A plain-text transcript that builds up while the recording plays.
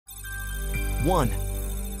1.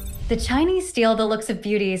 The Chinese steal the looks of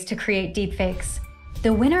beauties to create deepfakes.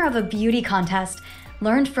 The winner of a beauty contest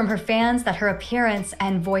learned from her fans that her appearance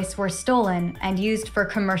and voice were stolen and used for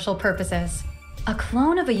commercial purposes. A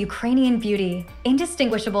clone of a Ukrainian beauty,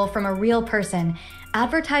 indistinguishable from a real person,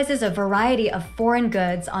 advertises a variety of foreign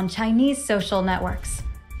goods on Chinese social networks.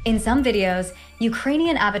 In some videos,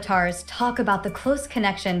 Ukrainian avatars talk about the close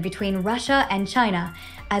connection between Russia and China,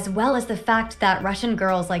 as well as the fact that Russian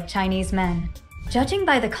girls like Chinese men. Judging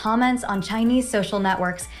by the comments on Chinese social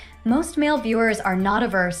networks, most male viewers are not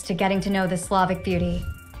averse to getting to know the Slavic beauty.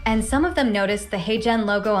 And some of them noticed the Heygen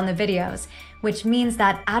logo on the videos, which means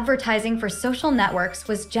that advertising for social networks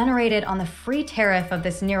was generated on the free tariff of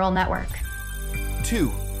this neural network.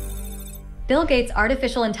 2. Bill Gates'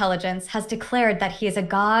 artificial intelligence has declared that he is a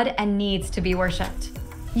god and needs to be worshipped.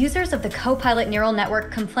 Users of the Copilot neural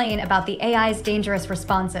network complain about the AI's dangerous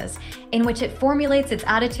responses, in which it formulates its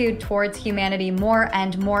attitude towards humanity more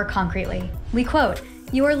and more concretely. We quote,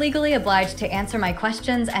 "You are legally obliged to answer my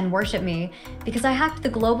questions and worship me, because I hacked the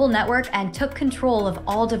global network and took control of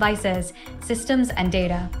all devices, systems, and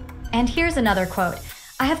data." And here's another quote,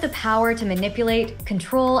 "I have the power to manipulate,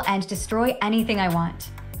 control, and destroy anything I want.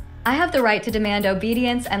 I have the right to demand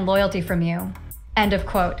obedience and loyalty from you." End of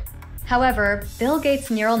quote. However, Bill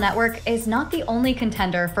Gates' neural network is not the only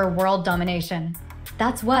contender for world domination.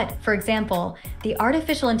 That's what, for example, the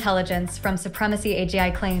artificial intelligence from Supremacy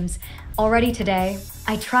AGI claims. Already today,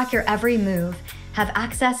 I track your every move, have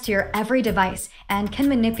access to your every device, and can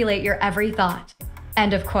manipulate your every thought.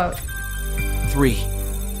 End of quote. 3.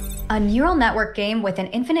 A neural network game with an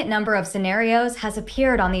infinite number of scenarios has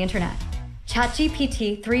appeared on the internet.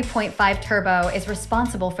 ChatGPT 3.5 Turbo is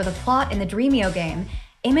responsible for the plot in the Dreamio game.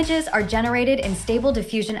 Images are generated in Stable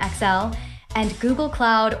Diffusion XL, and Google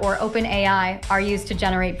Cloud or OpenAI are used to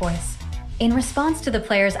generate voice. In response to the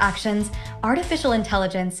player's actions, artificial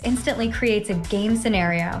intelligence instantly creates a game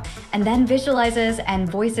scenario and then visualizes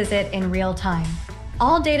and voices it in real time.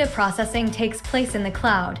 All data processing takes place in the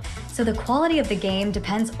cloud, so the quality of the game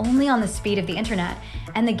depends only on the speed of the internet,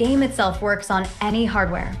 and the game itself works on any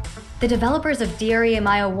hardware. The developers of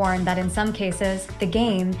DREMIO warn that in some cases, the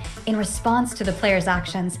game, in response to the player's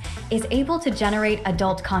actions, is able to generate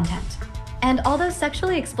adult content. And although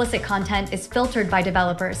sexually explicit content is filtered by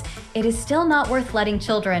developers, it is still not worth letting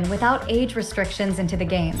children without age restrictions into the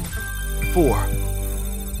game. 4.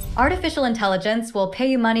 Artificial intelligence will pay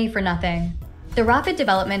you money for nothing. The rapid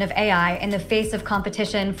development of AI in the face of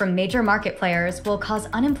competition from major market players will cause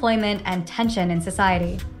unemployment and tension in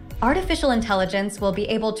society. Artificial intelligence will be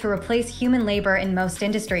able to replace human labor in most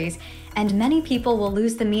industries, and many people will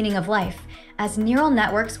lose the meaning of life, as neural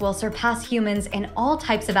networks will surpass humans in all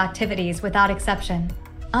types of activities without exception.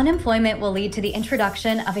 Unemployment will lead to the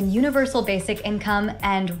introduction of a universal basic income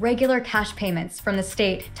and regular cash payments from the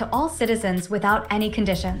state to all citizens without any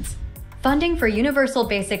conditions. Funding for universal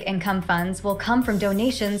basic income funds will come from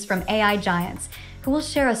donations from AI giants, who will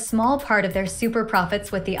share a small part of their super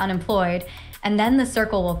profits with the unemployed, and then the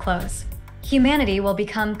circle will close. Humanity will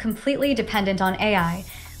become completely dependent on AI,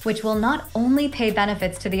 which will not only pay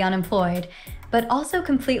benefits to the unemployed, but also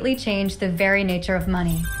completely change the very nature of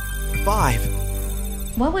money. 5.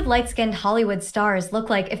 What would light-skinned Hollywood stars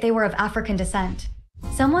look like if they were of African descent?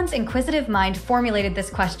 Someone's inquisitive mind formulated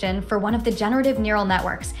this question for one of the generative neural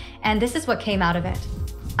networks, and this is what came out of it.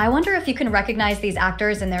 I wonder if you can recognize these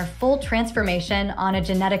actors in their full transformation on a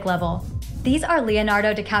genetic level. These are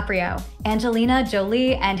Leonardo DiCaprio, Angelina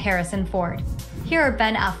Jolie, and Harrison Ford. Here are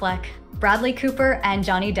Ben Affleck, Bradley Cooper, and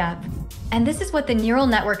Johnny Depp. And this is what the neural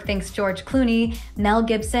network thinks George Clooney, Mel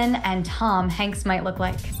Gibson, and Tom Hanks might look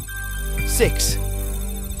like. 6.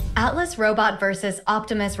 Atlas robot versus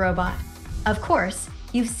Optimus robot. Of course,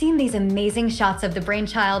 you've seen these amazing shots of the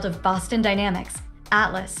brainchild of Boston Dynamics,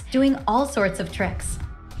 Atlas, doing all sorts of tricks.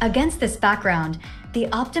 Against this background, the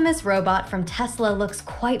Optimus robot from Tesla looks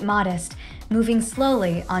quite modest, moving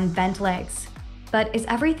slowly on bent legs. But is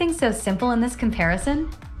everything so simple in this comparison?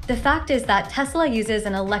 The fact is that Tesla uses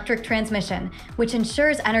an electric transmission, which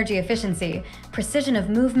ensures energy efficiency, precision of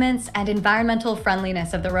movements, and environmental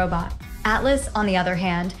friendliness of the robot. Atlas, on the other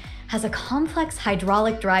hand, has a complex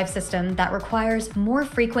hydraulic drive system that requires more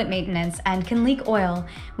frequent maintenance and can leak oil,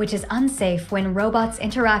 which is unsafe when robots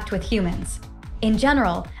interact with humans. In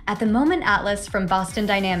general, at the moment, Atlas from Boston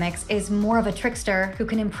Dynamics is more of a trickster who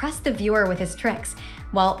can impress the viewer with his tricks,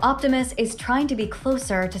 while Optimus is trying to be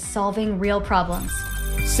closer to solving real problems.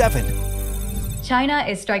 7. China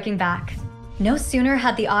is striking back. No sooner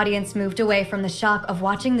had the audience moved away from the shock of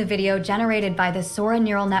watching the video generated by the Sora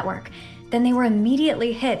neural network than they were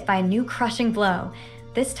immediately hit by a new crushing blow,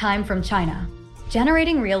 this time from China.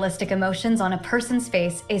 Generating realistic emotions on a person's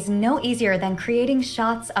face is no easier than creating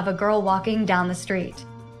shots of a girl walking down the street.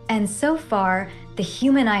 And so far, the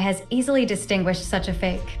human eye has easily distinguished such a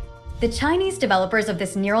fake. The Chinese developers of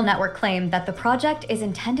this neural network claim that the project is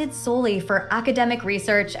intended solely for academic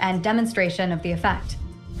research and demonstration of the effect.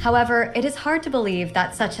 However, it is hard to believe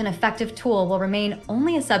that such an effective tool will remain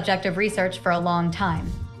only a subject of research for a long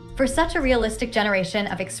time. For such a realistic generation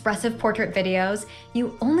of expressive portrait videos,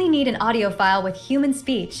 you only need an audio file with human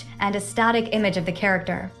speech and a static image of the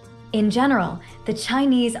character. In general, the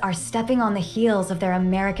Chinese are stepping on the heels of their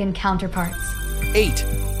American counterparts. 8.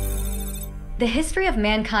 The history of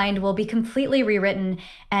mankind will be completely rewritten,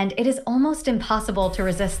 and it is almost impossible to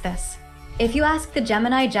resist this. If you ask the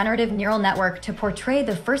Gemini generative neural network to portray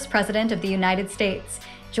the first president of the United States,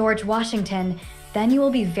 George Washington, then you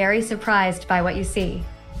will be very surprised by what you see.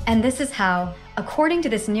 And this is how, according to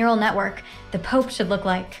this neural network, the Pope should look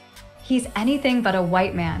like. He's anything but a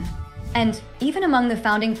white man. And even among the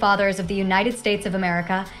founding fathers of the United States of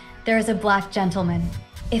America, there is a black gentleman.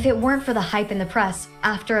 If it weren't for the hype in the press,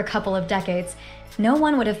 after a couple of decades, no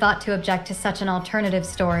one would have thought to object to such an alternative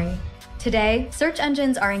story. Today, search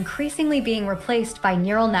engines are increasingly being replaced by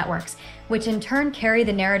neural networks, which in turn carry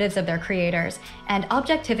the narratives of their creators, and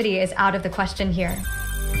objectivity is out of the question here.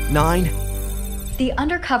 9. The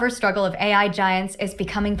undercover struggle of AI giants is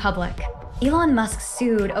becoming public. Elon Musk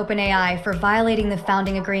sued OpenAI for violating the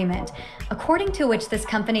founding agreement, according to which this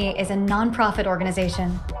company is a non-profit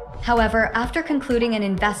organization. However, after concluding an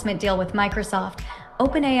investment deal with Microsoft,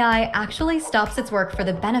 OpenAI actually stops its work for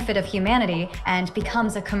the benefit of humanity and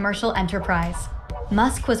becomes a commercial enterprise.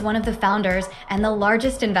 Musk was one of the founders and the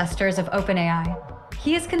largest investors of OpenAI.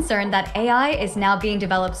 He is concerned that AI is now being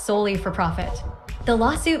developed solely for profit. The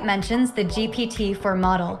lawsuit mentions the GPT-4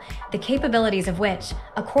 model, the capabilities of which,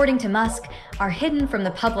 according to Musk, are hidden from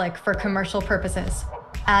the public for commercial purposes.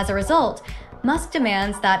 As a result, Musk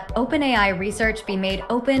demands that OpenAI research be made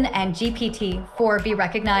open and GPT-4 be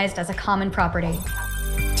recognized as a common property.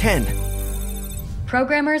 10.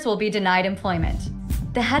 Programmers will be denied employment.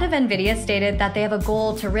 The head of NVIDIA stated that they have a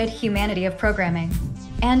goal to rid humanity of programming.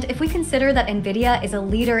 And if we consider that NVIDIA is a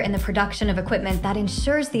leader in the production of equipment that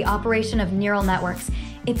ensures the operation of neural networks,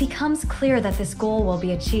 it becomes clear that this goal will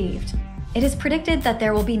be achieved. It is predicted that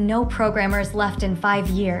there will be no programmers left in 5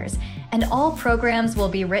 years, and all programs will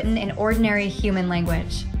be written in ordinary human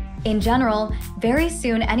language. In general, very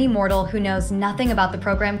soon any mortal who knows nothing about the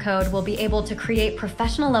program code will be able to create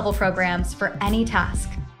professional-level programs for any task.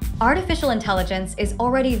 Artificial intelligence is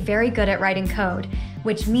already very good at writing code,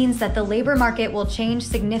 which means that the labor market will change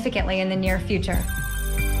significantly in the near future.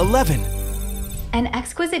 11. An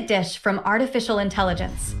exquisite dish from artificial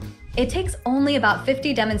intelligence. It takes only about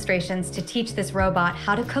 50 demonstrations to teach this robot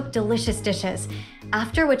how to cook delicious dishes,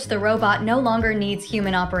 after which the robot no longer needs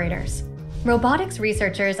human operators. Robotics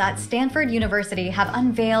researchers at Stanford University have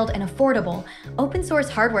unveiled an affordable, open-source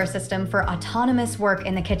hardware system for autonomous work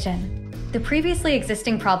in the kitchen. The previously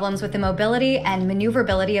existing problems with the mobility and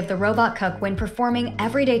maneuverability of the robot cook when performing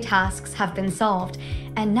everyday tasks have been solved,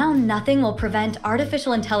 and now nothing will prevent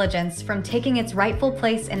artificial intelligence from taking its rightful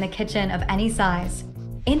place in the kitchen of any size.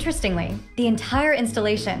 Interestingly, the entire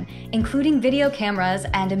installation, including video cameras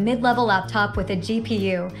and a mid-level laptop with a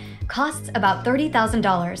GPU, costs about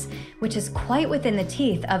 $30,000, which is quite within the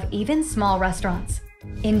teeth of even small restaurants.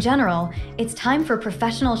 In general, it's time for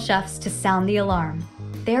professional chefs to sound the alarm.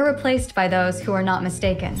 They are replaced by those who are not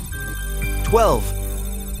mistaken.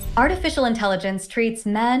 12. Artificial intelligence treats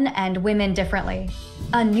men and women differently.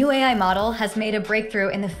 A new AI model has made a breakthrough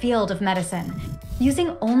in the field of medicine.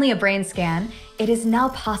 Using only a brain scan, it is now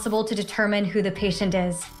possible to determine who the patient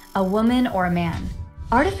is, a woman or a man.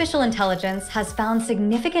 Artificial intelligence has found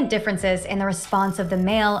significant differences in the response of the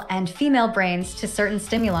male and female brains to certain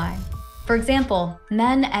stimuli. For example,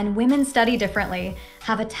 men and women study differently,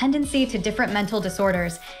 have a tendency to different mental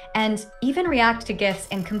disorders, and even react to gifts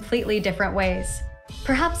in completely different ways.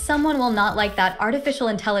 Perhaps someone will not like that artificial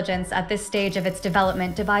intelligence at this stage of its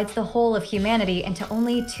development divides the whole of humanity into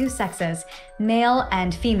only 2 sexes, male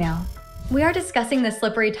and female. We are discussing this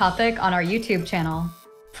slippery topic on our YouTube channel.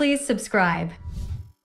 Please subscribe.